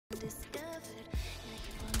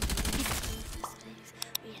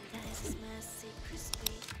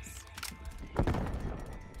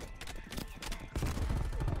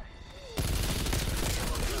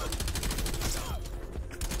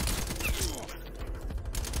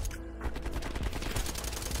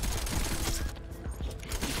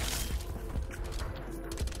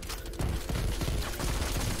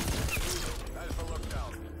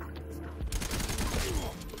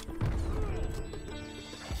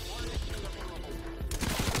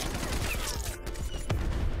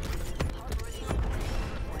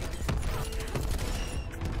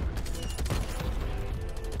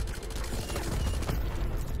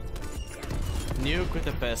Nuke with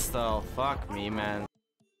the pistol. Fuck me, man.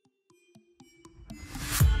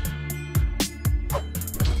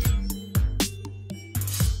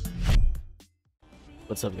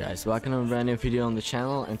 What's up guys, welcome to a brand new video on the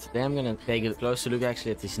channel, and today I'm gonna take a closer look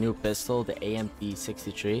actually at this new pistol, the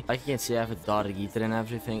AMP63. Like you can see, I have a dark heater and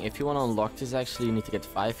everything. If you want to unlock this, actually you need to get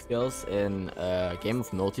 5 kills in a game of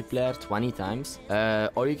multiplayer 20 times.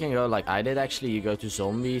 Or you can go like I did actually, you go to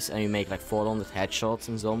zombies and you make like 400 headshots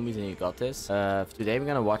in zombies and you got this. Today we're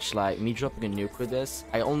gonna watch like me dropping a nuke with this.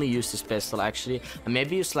 I only use this pistol actually, and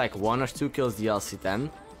maybe use like 1 or 2 kills DLC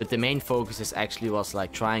 10. But the main focus was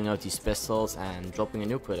like trying out these pistols and dropping a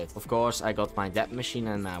nuke with it. Of course, I got my death machine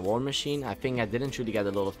and my war machine. I think I didn't really get a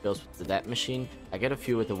lot of kills with the death machine. I get a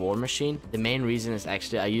few with the war machine. The main reason is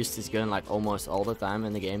actually I use this gun like almost all the time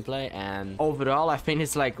in the gameplay. And overall, I think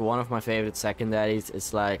it's like one of my favorite secondaries.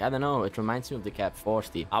 It's like, I don't know, it reminds me of the Cap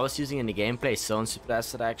 40. I was using in the gameplay zone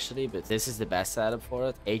suppressor actually, but this is the best setup for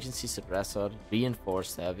it. Agency suppressor,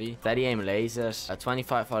 reinforced heavy, steady aim lasers, a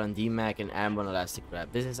 25 R&D mag, and airborne elastic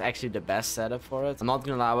wrap. This is actually the best setup for it. I'm not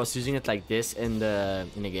gonna lie, I was using it like this in the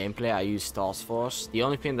gameplay. I used Task Force. The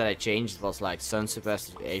only thing that I changed was like sun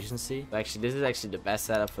suppressor agency. But actually, this is actually the best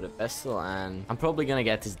setup for the pistol, and I'm probably gonna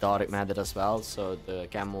get this dark matter as well, so the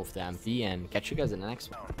camo of the MP, and catch you guys in the next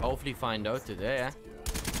one. Hopefully find out today, eh?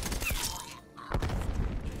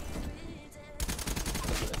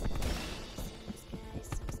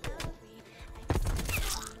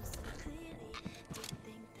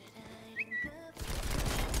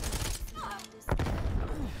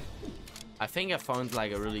 I think I found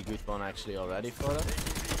like a really good one actually already for it.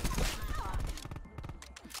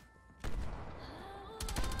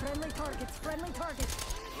 Friendly targets, friendly targets.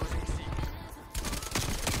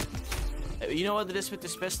 You know what it is with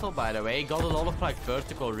this pistol, by the way? It got a lot of like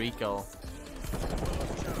vertical recoil.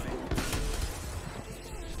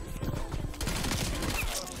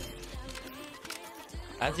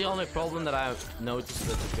 That's the only problem that I've noticed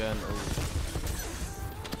with the gun.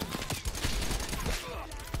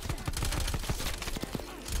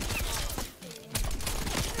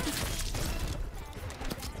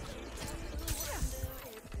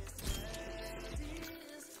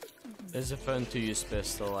 It's a fun to use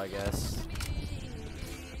pistol, I guess.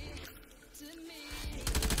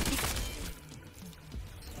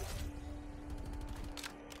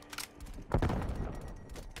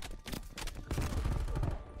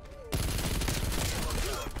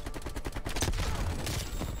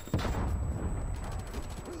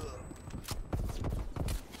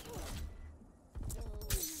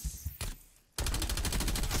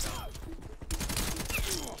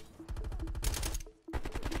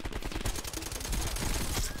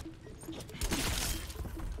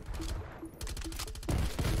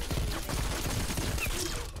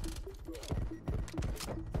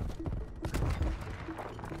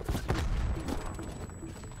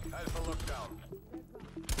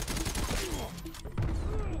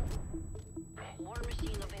 War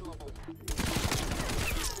machine available.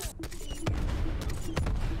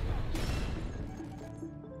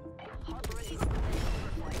 Hard ready for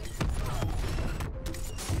overflight.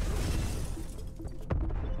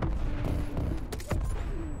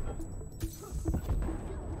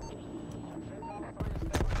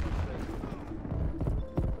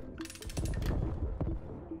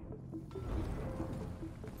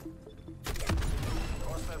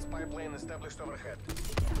 Hostile spy plane established overhead.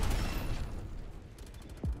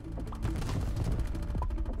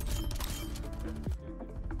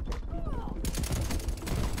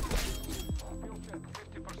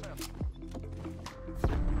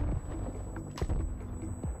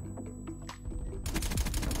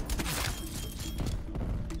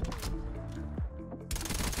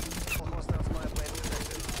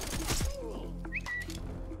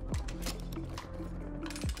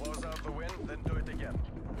 Close out the win, then do it again.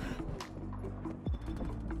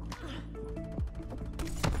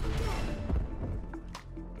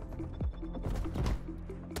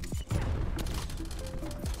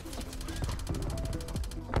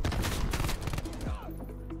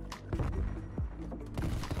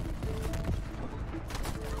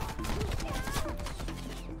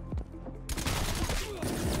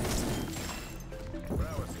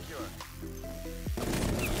 Bravo, secure.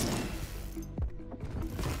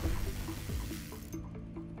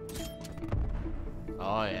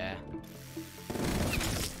 Oh yeah.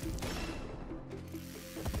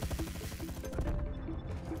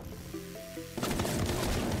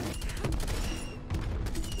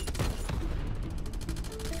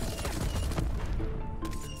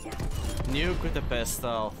 Nuke with the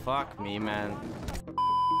pistol. Fuck me, man.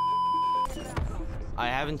 I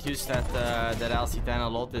haven't used that LC10 a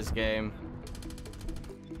lot this game.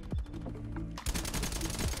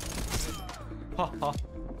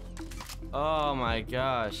 Oh my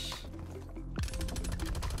gosh.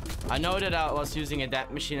 I know that I was using a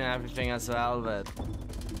death machine and everything as well, but...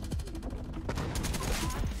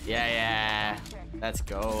 Yeah. Let's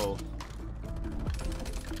go.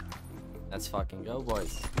 Let's fucking go,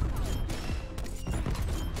 boys.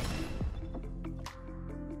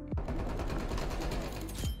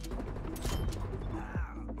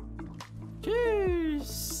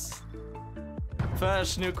 Jeez.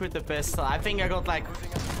 First nuke with the pistol. I think I got like...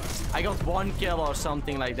 I got 1 kill or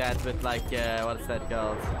something like that with like... what's that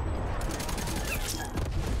called?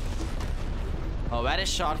 Oh, where is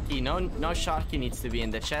Sharky? No Sharky needs to be in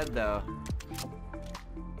the chat though.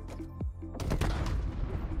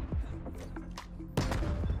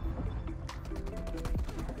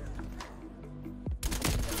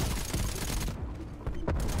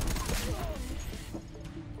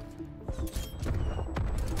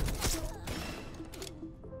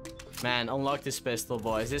 Man, unlock this pistol,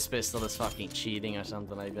 boys. This pistol is fucking cheating or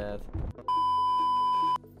something like that.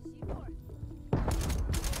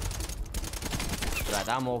 Right,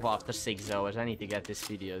 I'm over after 6 hours. I need to get this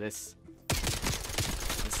video. This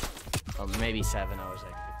or maybe 7 hours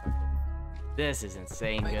actually. This is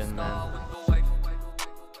insane, good man.